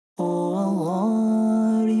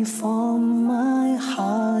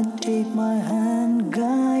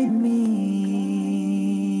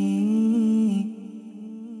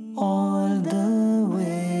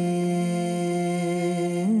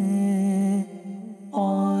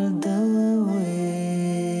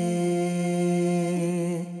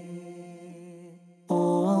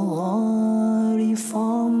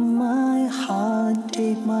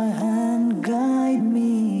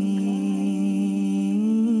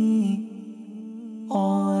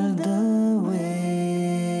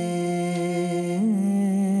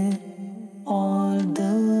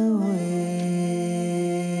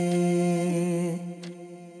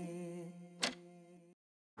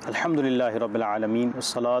Alhamdulillahi Rabbil Alameen.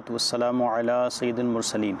 Wassalatu wassalamu ala Sayyidil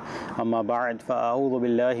Mursaleen. Amma ba'd, fa'a'udhu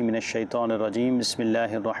billahi minash shaitanir rajim.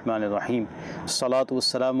 Bismillahir Rahmanir Rahim. Salatu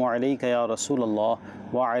wassalamu alayka ya Rasulallah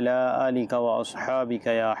wa ala alika wa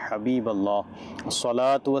ashabika ya Habiballah.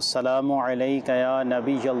 Salatu wassalamu alayka ya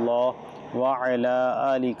Nabiyallah wa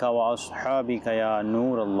ala alika wa ashabika ya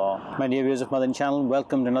Noorallah. My dear viewers of Madani Channel,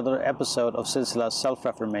 welcome to another episode of Silsila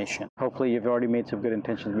Self-Reformation. Hopefully you've already made some good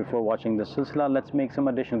intentions before watching this Silsila. Let's make some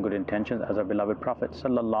additional good intentions, as our beloved Prophet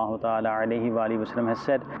sallallahu ta'ala alayhi wa sallam has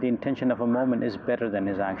said, the intention of a moment is better than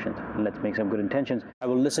his actions. Let's make some good intentions. I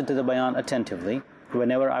will listen to the bayan attentively.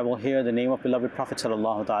 Whenever I will hear the name of beloved Prophet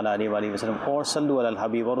sallallahu ta'ala alayhi wa sallam or sallu ala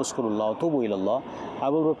al-habib wa ruskulullah tubu ilallah, I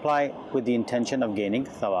will reply with the intention of gaining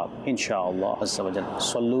thawab, insha'Allah azza wa jalla.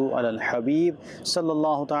 Sallu ala al-habib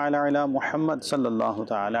sallallahu ta'ala ala Muhammad sallallahu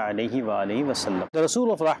ta'ala alayhi wa sallam. The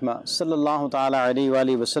Rasul of Rahmah sallallahu ta'ala alayhi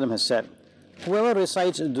wa sallam has said, whoever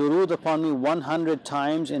recites durood upon me 100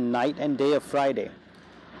 times in night and day of Friday,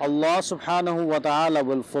 Allah subhanahu wa ta'ala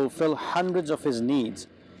will fulfill hundreds of his needs,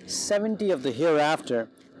 70 of the hereafter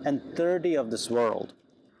and 30 of this world.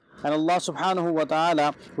 And Allah subhanahu wa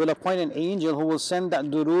ta'ala will appoint an angel who will send that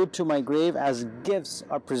durood to my grave as gifts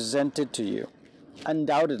are presented to you.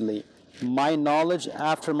 Undoubtedly, my knowledge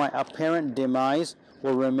after my apparent demise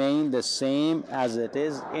will remain the same as it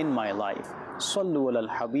is in my life. Sallu ala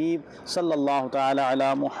al-habib sallallahu ta'ala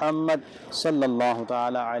ala Muhammad sallallahu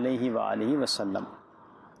ta'ala alayhi wa sallam.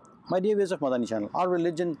 My dear viewers of Madani Channel, our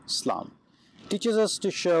religion, Islam, teaches us to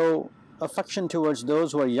show affection towards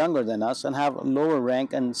those who are younger than us and have lower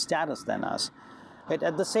rank and status than us.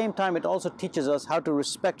 At the same time, it also teaches us how to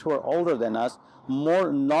respect who are older than us,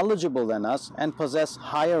 more knowledgeable than us, and possess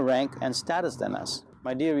higher rank and status than us.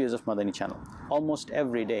 My dear viewers of Madani Channel, almost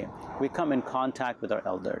every day we come in contact with our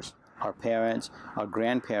elders, our parents, our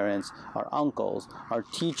grandparents, our uncles, our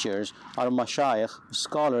teachers, our mashayikh,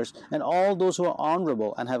 scholars, and all those who are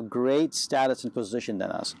honorable and have great status and position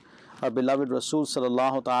than us. Our beloved Rasul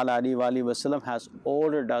sallallahu ta'ala alayhi wa sallam has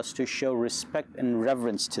ordered us to show respect and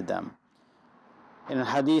reverence to them. In a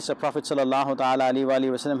hadith, the Prophet sallallahu ta'ala alayhi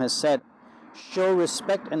wa sallam has said, show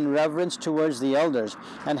respect and reverence towards the elders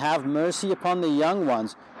and have mercy upon the young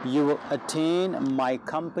ones. You will attain my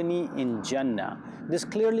company in Jannah. This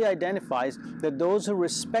clearly identifies that those who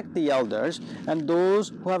respect the elders and those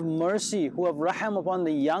who have mercy, who have raham upon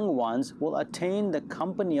the young ones, will attain the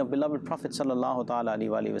company of beloved Prophet sallallahu ta'ala alayhi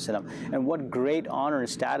wa sallam. And what great honor and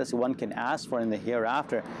status one can ask for in the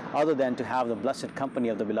hereafter other than to have the blessed company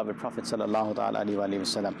of the beloved Prophet sallallahu ta'ala alayhi wa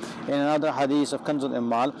sallam. In another hadith of Kanzul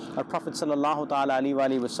Immal, our Prophet sallallahu ta'ala alayhi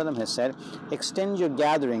wa sallam has said, extend your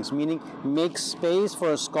gatherings, meaning make space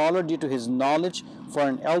for a scholar due to his knowledge, for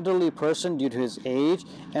an elderly person due to his age,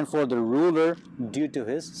 and for the ruler due to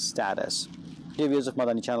his status. Dear viewers of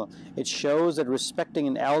Madani Channel, it shows that respecting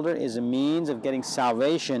an elder is a means of getting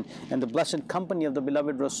salvation and the blessed company of the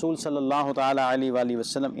beloved Rasul sallallahu ta'ala alayhi wa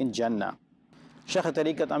sallam in Jannah. Shaykh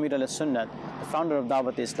Tariqat Amir al-Sunnat, the founder of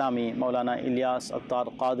Dawat Islami, Maulana Ilyas Attar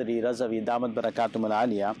Qadri Razavi Damat Barakatum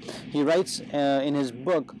al-Aliyah, he writes in his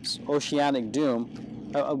book Oceanic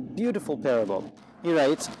Doom a beautiful parable. He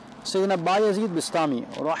writes, Sayyidina Bayazid Bistami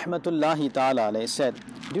rahmatullahi ta'ala alayhi said,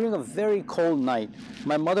 during a very cold night,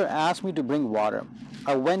 my mother asked me to bring water.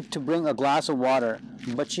 I went to bring a glass of water,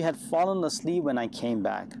 but she had fallen asleep when I came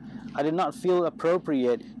back. I did not feel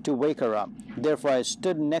appropriate to wake her up. Therefore, I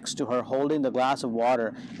stood next to her holding the glass of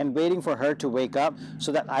water and waiting for her to wake up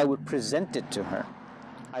so that I would present it to her.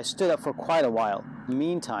 I stood up for quite a while.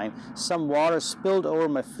 Meantime, some water spilled over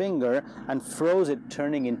my finger and froze it,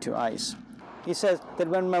 turning into ice. He says that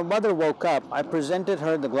when my mother woke up, I presented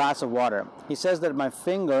her the glass of water. He says that my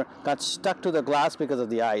finger got stuck to the glass because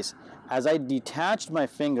of the ice. As I detached my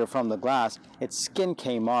finger from the glass, its skin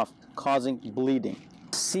came off, causing bleeding.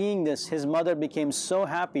 Seeing this, his mother became so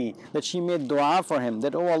happy that she made dua for him,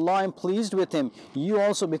 that, oh Allah, I'm pleased with him, you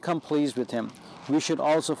also become pleased with him. We should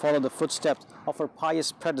also follow the footsteps of our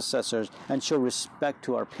pious predecessors and show respect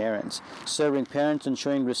to our parents. Serving parents and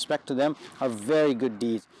showing respect to them are very good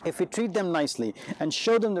deeds. If we treat them nicely and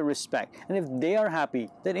show them the respect, and if they are happy,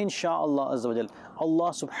 then insha'Allah azza wa jal,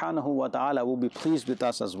 Allah subhanahu wa ta'ala will be pleased with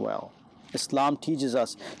us as well. Islam teaches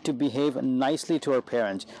us to behave nicely to our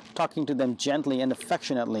parents, talking to them gently and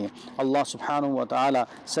affectionately. Allah subhanahu wa ta'ala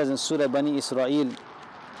says in Surah Bani Israel,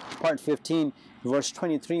 part 15, verse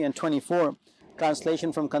 23 and 24,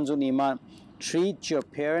 translation from Kanzul Iman, treat your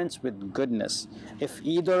parents with goodness. If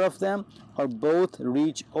either of them or both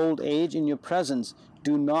reach old age in your presence,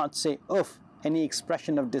 do not say uff, any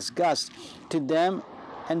expression of disgust to them,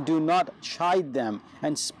 and do not chide them,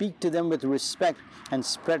 and speak to them with respect, and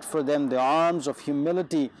spread for them the arms of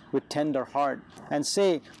humility with tender heart, and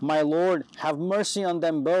say, My Lord, have mercy on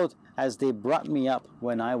them both, as they brought me up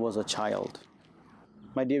when I was a child.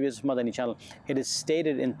 My dear viewers of Madani Channel, it is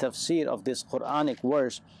stated in tafsir of this Quranic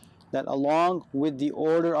verse that along with the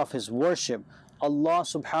order of His worship, Allah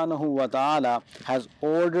subhanahu wa ta'ala has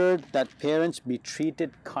ordered that parents be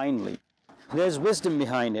treated kindly. There is wisdom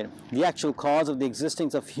behind it. The actual cause of the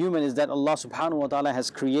existence of human is that Allah subhanahu wa ta'ala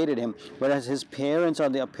has created him, whereas his parents are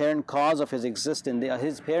the apparent cause of his existence.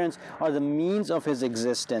 His parents are the means of his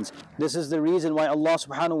existence. This is the reason why Allah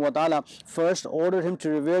subhanahu wa ta'ala first ordered him to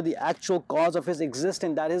revere the actual cause of his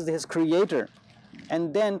existence, that is his creator,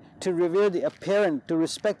 and then to revere the apparent, to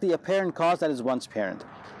respect the apparent cause, that is one's parent.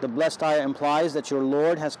 The blessed ayah implies that your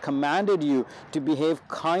Lord has commanded you to behave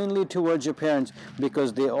kindly towards your parents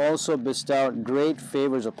because they also bestowed great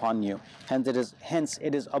favors upon you. Hence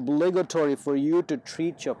it is obligatory for you to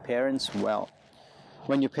treat your parents well.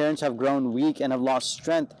 When your parents have grown weak and have lost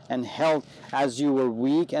strength and health as you were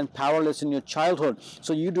weak and powerless in your childhood,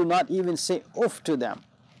 so you do not even say "uff" to them,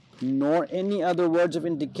 nor any other words of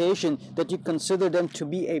indication that you consider them to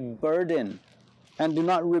be a burden, and do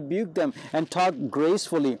not rebuke them, and talk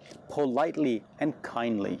gracefully, politely, and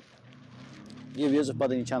kindly. Dear viewers of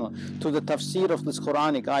Madani Channel, through the tafsir of this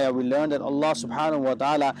Quranic ayah, we learn that Allah subhanahu wa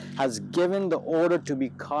ta'ala has given the order to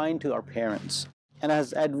be kind to our parents, and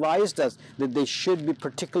has advised us that they should be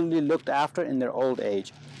particularly looked after in their old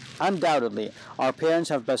age. Undoubtedly, our parents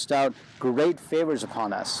have bestowed great favors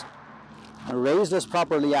upon us, raised us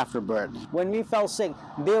properly after birth. When we fell sick,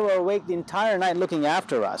 they were awake the entire night looking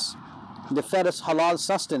after us. They fed us halal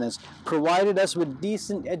sustenance, provided us with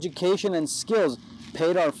decent education and skills,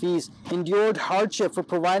 paid our fees, endured hardship for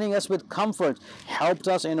providing us with comfort, helped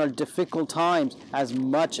us in our difficult times as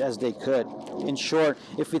much as they could. In short,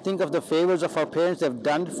 if we think of the favors of our parents that have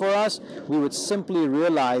done for us, we would simply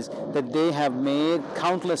realize that they have made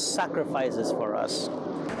countless sacrifices for us.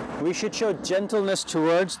 We should show gentleness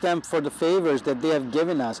towards them for the favors that they have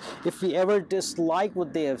given us. If we ever dislike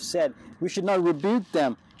what they have said, we should not rebuke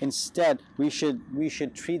them. Instead, we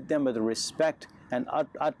should treat them with respect and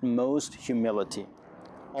utmost humility.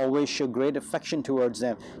 Always show great affection towards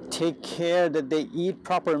them. Take care that they eat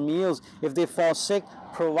proper meals. If they fall sick,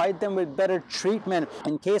 provide them with better treatment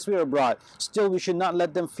in case we are abroad. Still, we should not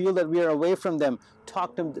let them feel that we are away from them.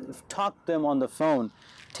 Talk to them on the phone.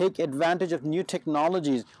 Take advantage of new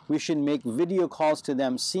technologies. We should make video calls to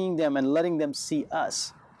them, seeing them and letting them see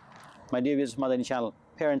us. My dear viewers of Madani Channel,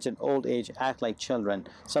 parents in old age act like children.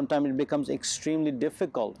 Sometimes it becomes extremely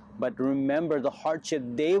difficult, but remember the hardship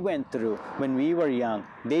they went through when we were young,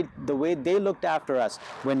 the way they looked after us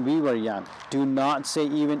when we were young. Do not say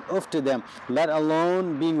even "uff" to them, let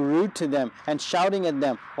alone being rude to them and shouting at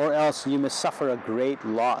them, or else you may suffer a great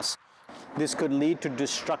loss. This could lead to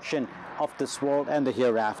destruction of this world and the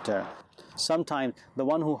hereafter. Sometimes the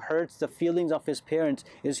one who hurts the feelings of his parents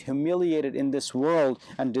is humiliated in this world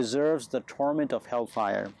and deserves the torment of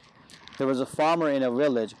hellfire. There was a farmer in a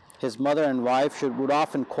village. His mother and wife would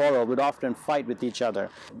often quarrel, would often fight with each other.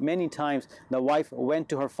 Many times the wife went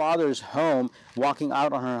to her father's home walking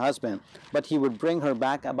out on her husband, but he would bring her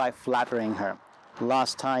back by flattering her.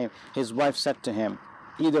 Last time his wife said to him,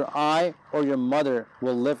 "Either I or your mother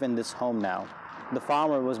will live in this home now." The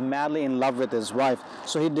farmer was madly in love with his wife,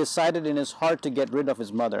 so he decided in his heart to get rid of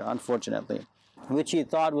his mother, unfortunately, which he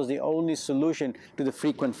thought was the only solution to the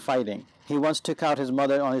frequent fighting. He once took out his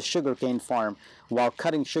mother on his sugarcane farm. While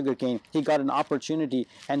cutting sugarcane, he got an opportunity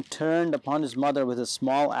and turned upon his mother with a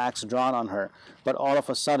small axe drawn on her. But all of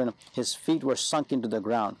a sudden, his feet were sunk into the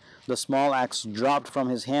ground. The small axe dropped from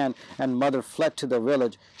his hand, and mother fled to the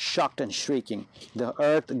village, shocked and shrieking. The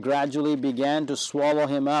earth gradually began to swallow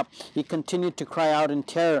him up. He continued to cry out in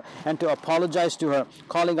terror and to apologize to her,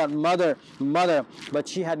 calling out, "Mother, mother," but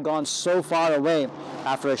she had gone so far away.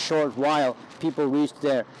 After a short while, people reached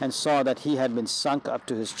there and saw that he had been sunk up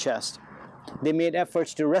to his chest. They made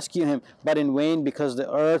efforts to rescue him, but in vain, because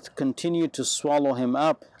the earth continued to swallow him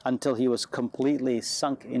up until he was completely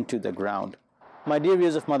sunk into the ground. My dear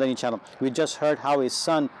viewers of Madani Channel, we just heard how his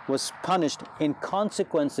son was punished in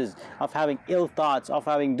consequences of having ill thoughts, of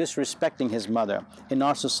having disrespecting his mother. In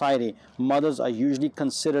our society, mothers are usually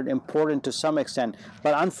considered important to some extent,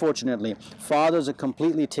 but unfortunately, fathers are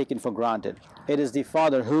completely taken for granted. It is the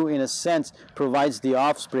father who, in a sense, provides the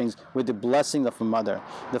offspring with the blessing of a mother.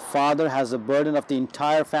 The father has the burden of the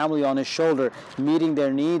entire family on his shoulder, meeting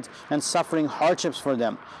their needs and suffering hardships for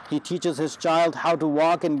them. He teaches his child how to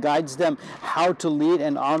walk and guides them how to lead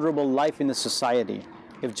an honorable life in the society.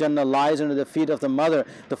 If Jannah lies under the feet of the mother,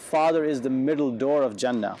 the father is the middle door of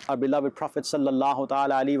Jannah. Our beloved Prophet sallallahu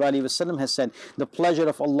ta'ala alaihi wasallam has said, the pleasure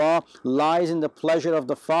of Allah lies in the pleasure of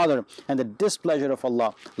the father, and the displeasure of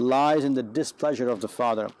Allah lies in the displeasure of the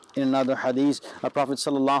father. In another hadith, our Prophet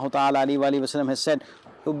sallallahu ta'ala alaihi wasallam has said,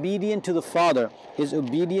 obedient to the father is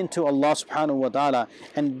obedient to Allah subhanahu wa ta'ala,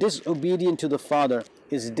 and disobedient to the father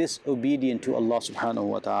is disobedient to Allah subhanahu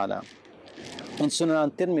wa ta'ala. In Sunnah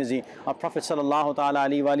and Tirmizi, our Prophet sallallahu ta'ala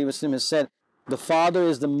alaihi wasallam has said, the father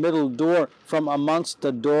is the middle door from amongst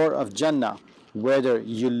the door of Jannah, whether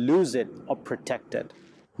you lose it or protect it.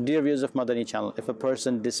 Dear viewers of Madani Channel, if a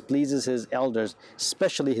person displeases his elders,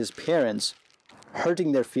 especially his parents,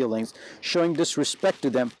 hurting their feelings, showing disrespect to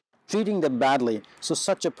them, treating them badly, so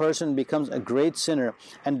such a person becomes a great sinner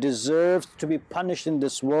and deserves to be punished in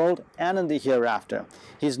this world and in the hereafter.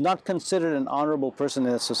 He is not considered an honorable person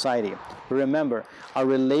in a society. Remember, our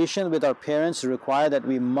relation with our parents require that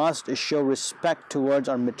we must show respect towards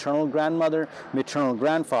our maternal grandmother, maternal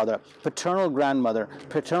grandfather, paternal grandmother,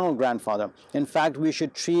 paternal grandfather. In fact, we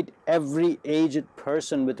should treat every aged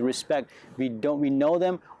person with respect. We know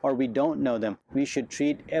them or we don't know them. We should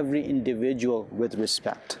treat every individual with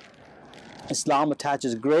respect. Islam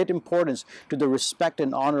attaches great importance to the respect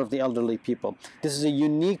and honor of the elderly people. This is a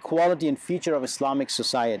unique quality and feature of Islamic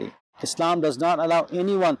society. Islam does not allow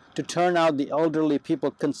anyone to turn out the elderly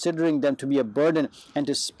people, considering them to be a burden, and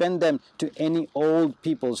to spend them to any old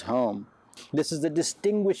people's home. This is the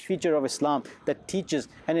distinguished feature of Islam that teaches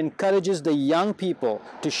and encourages the young people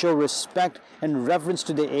to show respect and reverence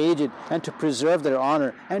to the aged, and to preserve their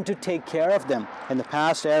honor and to take care of them. In the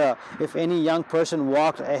past era, if any young person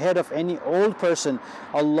walked ahead of any old person,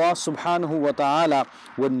 Allah subhanahu wa ta'ala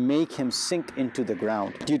would make him sink into the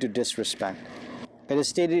ground due to disrespect. It is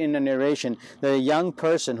stated in a narration that a young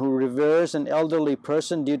person who reveres an elderly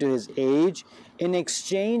person due to his age, in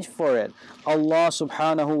exchange for it, Allah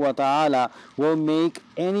subhanahu wa ta'ala will make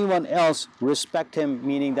anyone else respect him,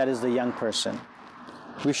 meaning that is the young person.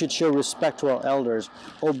 We should show respect to our elders,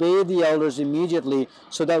 obey the elders immediately,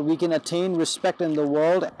 so that we can attain respect in the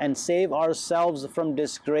world and save ourselves from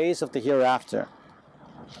disgrace of the hereafter.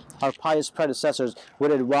 Our pious predecessors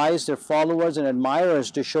would advise their followers and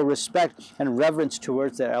admirers to show respect and reverence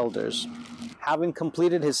towards their elders. Having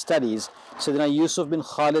completed his studies, Sayyidina Yusuf bin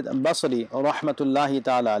Khalid al-Basri, rahmatullahi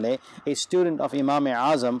ta'ala alayh, a student of Imam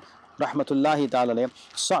Azam, rahmatullahi ta'ala alayh,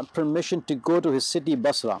 sought permission to go to his city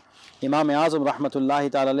Basra. Imam Azam,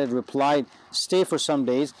 rahmatullahi ta'ala alayh, replied, stay for some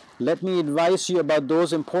days. Let me advise you about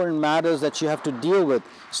those important matters that you have to deal with,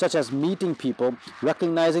 such as meeting people,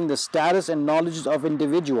 recognizing the status and knowledge of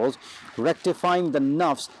individuals, rectifying the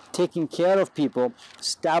nafs, taking care of people,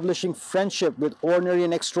 establishing friendship with ordinary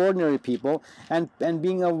and extraordinary people, and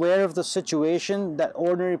being aware of the situation that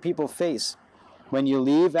ordinary people face. When you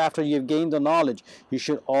leave after you've gained the knowledge, you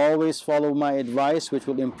should always follow my advice, which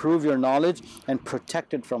will improve your knowledge and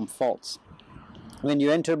protect it from faults. When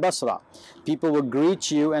you enter Basra, people will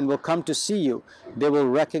greet you and will come to see you. They will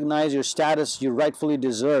recognize your status you rightfully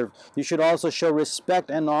deserve. You should also show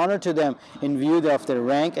respect and honor to them in view of their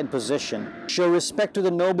rank and position. Show respect to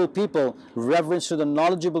the noble people, reverence to the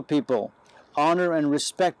knowledgeable people, honor and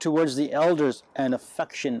respect towards the elders, and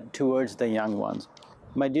affection towards the young ones.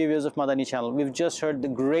 My dear viewers of Madani Channel, we've just heard the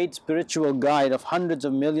great spiritual guide of hundreds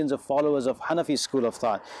of millions of followers of Hanafi school of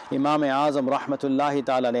thought. Imam Azam rahmatullahi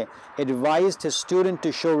ta'ala advised his student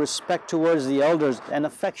to show respect towards the elders and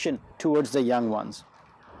affection towards the young ones.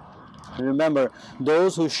 Remember,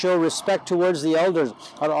 those who show respect towards the elders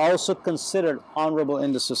are also considered honorable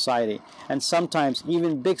in the society. And sometimes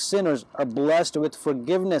even big sinners are blessed with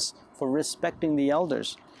forgiveness for respecting the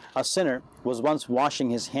elders. A sinner was once washing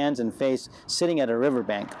his hands and face sitting at a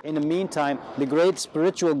riverbank. In the meantime, the great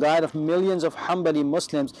spiritual guide of millions of Hanbali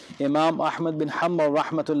Muslims, Imam Ahmad bin Hanbal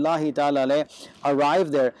rahmatullahi ta'ala alayh,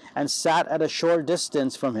 arrived there and sat at a short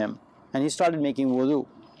distance from him, and he started making wudu.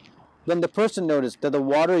 When the person noticed that the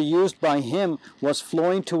water used by him was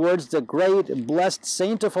flowing towards the great blessed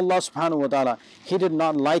saint of Allah subhanahu wa ta'ala, he did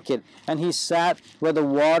not like it, and he sat where the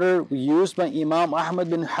water used by Imam Ahmad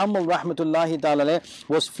bin Hanbal rahmatullahi ta'ala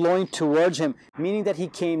was flowing towards him, meaning that he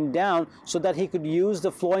came down so that he could use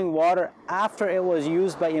the flowing water after it was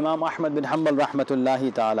used by Imam Ahmad bin Hanbal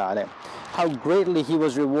rahmatullahi ta'ala. How greatly he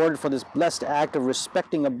was rewarded for this blessed act of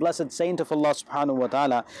respecting a blessed saint of Allah subhanahu wa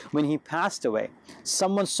ta'ala. When he passed away,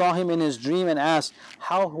 someone saw him in his dream and asked,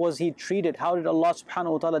 how was he treated? How did Allah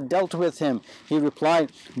subhanahu wa ta'ala dealt with him? He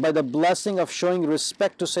replied, by the blessing of showing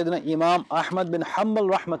respect to Sayyidina Imam Ahmad bin Hanbal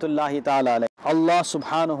rahmatullahi ta'ala. Allah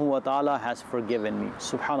subhanahu wa ta'ala has forgiven me.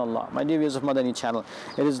 Subhanallah. My dear viewers of Madani Channel,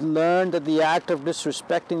 it is learned that the act of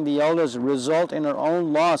disrespecting the elders result in our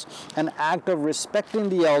own loss. An act of respecting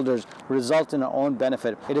the elders results in our own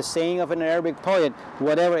benefit. It is saying of an Arabic poet,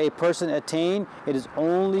 whatever a person attained, it is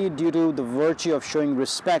only due to the virtue of showing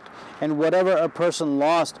respect, and whatever a person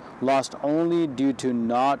lost only due to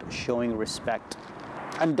not showing respect.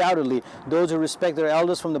 Undoubtedly, those who respect their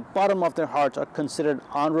elders from the bottom of their hearts are considered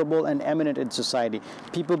honorable and eminent in society.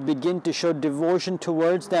 People begin to show devotion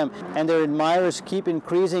towards them, and their admirers keep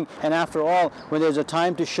increasing. And after all, when there's a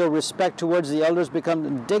time to show respect towards the elders,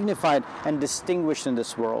 become dignified and distinguished in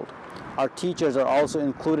this world. Our teachers are also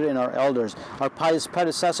included in our elders. Our pious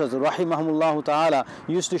predecessors, rahimahumullah ta'ala,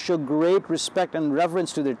 used to show great respect and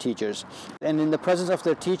reverence to their teachers. And in the presence of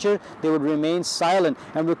their teacher, they would remain silent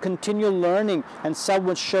and would continue learning, and some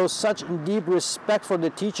would show such deep respect for the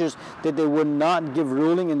teachers that they would not give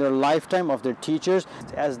ruling in their lifetime of their teachers,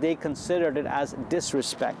 as they considered it as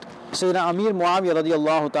disrespect. Sayyidina Amir Muawiyah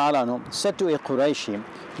radiallahu ta'ala said to a Qurayshi,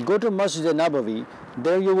 "Go to Masjid Nabawi.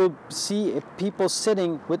 There you will see people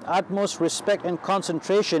sitting with utmost respect and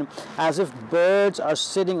concentration, as if birds are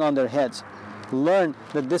sitting on their heads. Learn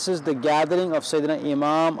that this is the gathering of Sayyidina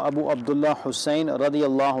Imam Abu Abdullah Hussein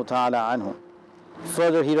radiallahu ta'ala anhu."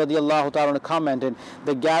 Further, he radiallahu ta'ala commented,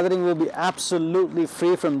 "The gathering will be absolutely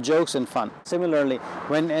free from jokes and fun." Similarly,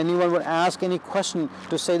 when anyone would ask any question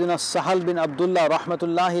to Sayyidina Sahal bin Abdullah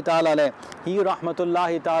rahmatullahi ta'ala alayh, he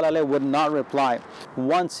rahmatullahi ta'ala alayh would not reply.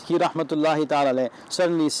 Once he rahmatullahi ta'ala alayh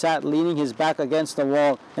suddenly sat leaning his back against the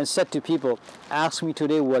wall and said to people, "Ask me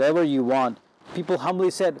today whatever you want." People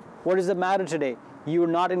humbly said, "What is the matter today? You are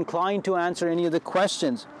not inclined to answer any of the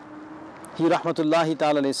questions." He rahmatullahi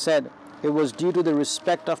ta'ala alayh said, "It was due to the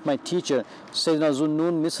respect of my teacher, Sayyidina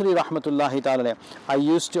Zunnun Misri rahmatullahi ta'ala. I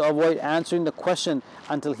used to avoid answering the question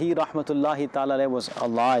until he rahmatullahi ta'ala was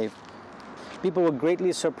alive." People were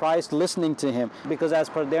greatly surprised listening to him, because as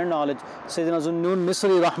per their knowledge, Sayyidina Zunnun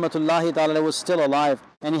Misri rahmatullahi ta'ala was still alive.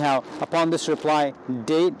 Anyhow, upon this reply,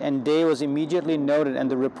 date and day was immediately noted,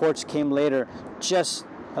 and the reports came later, just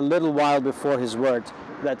a little while before his words,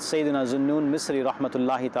 that Sayyidina Zunnun Misri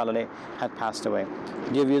rahmatullahi ta'ala had passed away.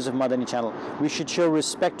 Dear viewers of Madani Channel, we should show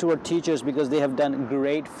respect to our teachers because they have done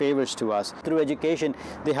great favors to us. Through education,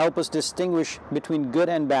 they help us distinguish between good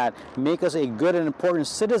and bad, make us a good and important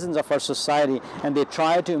citizens of our society, and they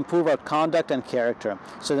try to improve our conduct and character.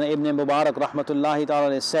 Sayyidina Ibn Mubarak rahmatullahi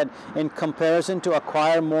ta'ala said, in comparison to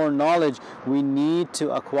acquire more knowledge, we need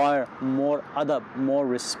to acquire more adab, more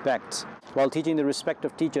respect. While teaching the respect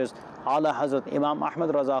of teachers, Ala Hazrat Imam Ahmad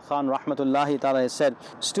Raza Khan rahmatullahi ta'ala said,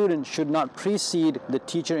 students should not precede the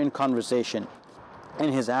teacher in conversation.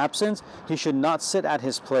 In his absence, he should not sit at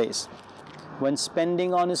his place. When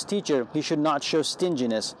spending on his teacher, he should not show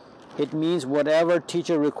stinginess. It means whatever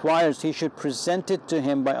teacher requires, he should present it to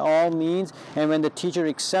him by all means, and when the teacher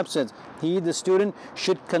accepts it, he, the student,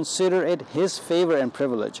 should consider it his favor and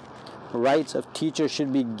privilege. Rights of teachers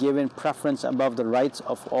should be given preference above the rights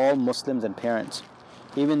of all Muslims and parents.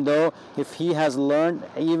 Even though if he has learned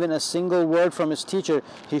even a single word from his teacher,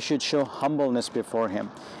 he should show humbleness before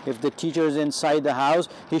him. If the teacher is inside the house,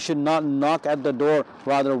 he should not knock at the door,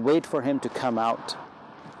 rather wait for him to come out.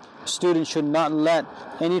 Students should not let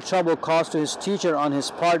any trouble cause to his teacher on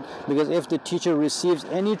his part, because if the teacher receives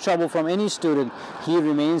any trouble from any student, he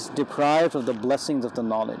remains deprived of the blessings of the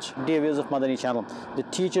knowledge. Dear viewers of Madani Channel, the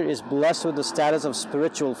teacher is blessed with the status of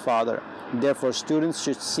spiritual father. Therefore, students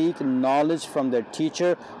should seek knowledge from their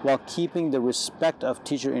teacher while keeping the respect of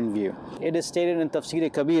teacher in view. It is stated in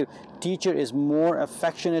Tafsir-e-Kabir, teacher is more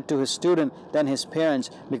affectionate to his student than his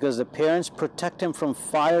parents, because the parents protect him from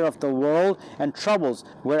fire of the world and troubles,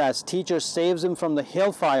 whereas teacher saves him from the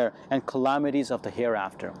hellfire and calamities of the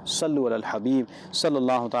hereafter. Sallu ala al-Habib,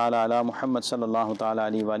 sallallahu ta'ala ala Muhammad sallallahu ta'ala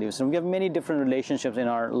alayhi wa sallam. We have many different relationships in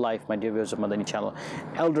our life, my dear viewers of Madani Channel.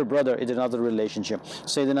 Elder brother is another relationship.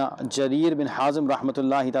 Sayyidina Jarir bin Hazim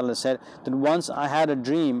rahmatullahi ta'ala said that once I had a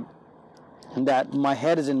dream that my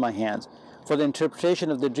head is in my hands. For the interpretation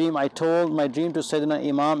of the dream, I told my dream to Sayyidina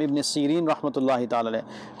Imam Ibn Sirin rahmatullahi ta'ala,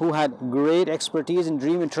 who had great expertise in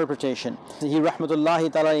dream interpretation. He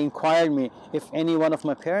rahmatullahi ta'ala inquired me if any one of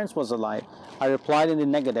my parents was alive. I replied in the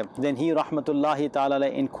negative. Then he rahmatullahi ta'ala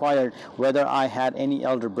inquired whether I had any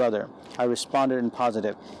elder brother. I responded in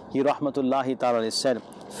positive. He rahmatullahi ta'ala said,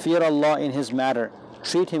 fear Allah in his matter,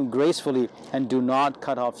 treat him gracefully, and do not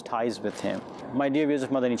cut off ties with him. My dear viewers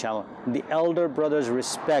of Madani Channel, the elder brother's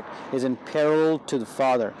respect is in peril to the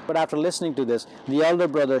father. But after listening to this, the elder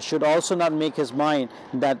brother should also not make his mind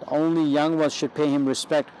that only young ones should pay him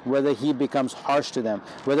respect, whether he becomes harsh to them,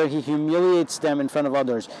 whether he humiliates them in front of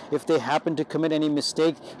others. If they happen to commit any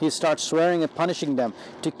mistake, he starts swearing and punishing them.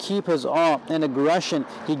 To keep his awe and aggression,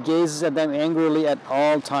 he gazes at them angrily at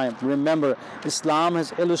all time. Remember, Islam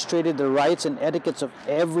has illustrated the rights and etiquettes of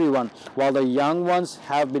everyone, while the young ones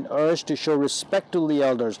have been urged to show respect to the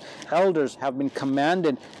elders. Elders have been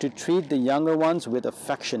commanded to treat the younger ones with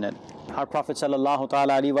affection. Our Prophet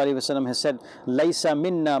ﷺ has said, "Laysa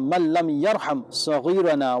minna man lam yarham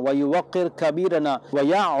saghirana wa yuwaqqir kabirana wa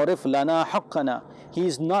ya'rif lana haqqana." He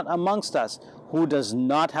is not amongst us who does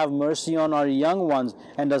not have mercy on our young ones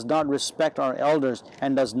and does not respect our elders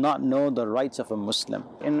and does not know the rights of a Muslim.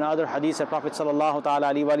 In another hadith, the Prophet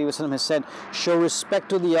ﷺ has said, "Show respect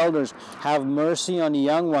to the elders, have mercy on the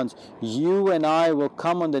young ones. You and I will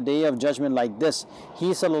come on the day of judgment like this."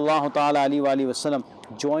 He ﷺ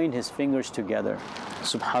joined his fingers together.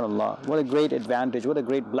 Subhanallah, what a great advantage, what a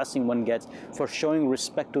great blessing one gets for showing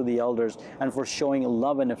respect to the elders and for showing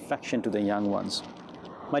love and affection to the young ones.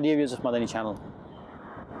 My dear viewers of Madani Channel,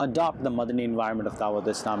 adopt the Madani environment of Dawat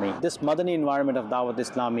Islami. This Madani environment of Dawat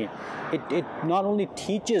Islami, it not only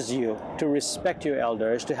teaches you to respect your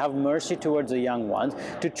elders, to have mercy towards the young ones,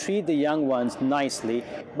 to treat the young ones nicely,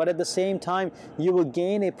 but at the same time, you will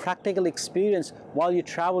gain a practical experience while you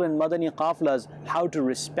travel in Madani Qaflas, how to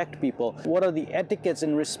respect people. What are the etiquettes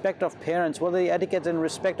in respect of parents? What are the etiquettes in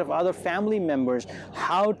respect of other family members?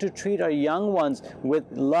 How to treat our young ones with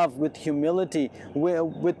love, with humility,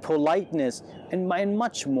 with politeness, and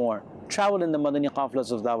much more. Travel in the Madani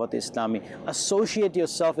Qaflas of Dawat Islami. Associate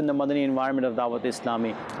yourself in the Madani environment of Dawat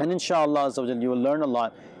Islami. And inshallah, you will learn a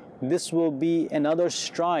lot. This will be another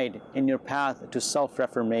stride in your path to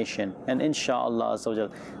self-reformation. And inshallah,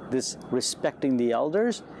 this respecting the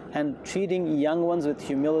elders and treating young ones with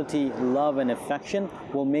humility, love and affection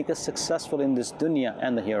will make us successful in this dunya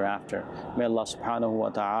and the hereafter. May Allah subhanahu wa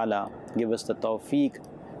ta'ala give us the tawfiq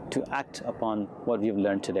to act upon what we've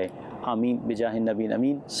learned today. Ameen bijahin nabiyyin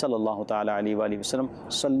ameen sallallahu ta'ala alayhi wa sallam.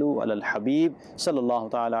 Sallu ala al-habib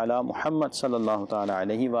sallallahu ta'ala ala Muhammad sallallahu ta'ala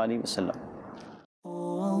alayhi wa sallam.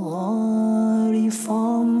 Oh Allah,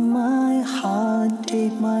 reform my heart,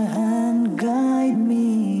 take my hand, guide me.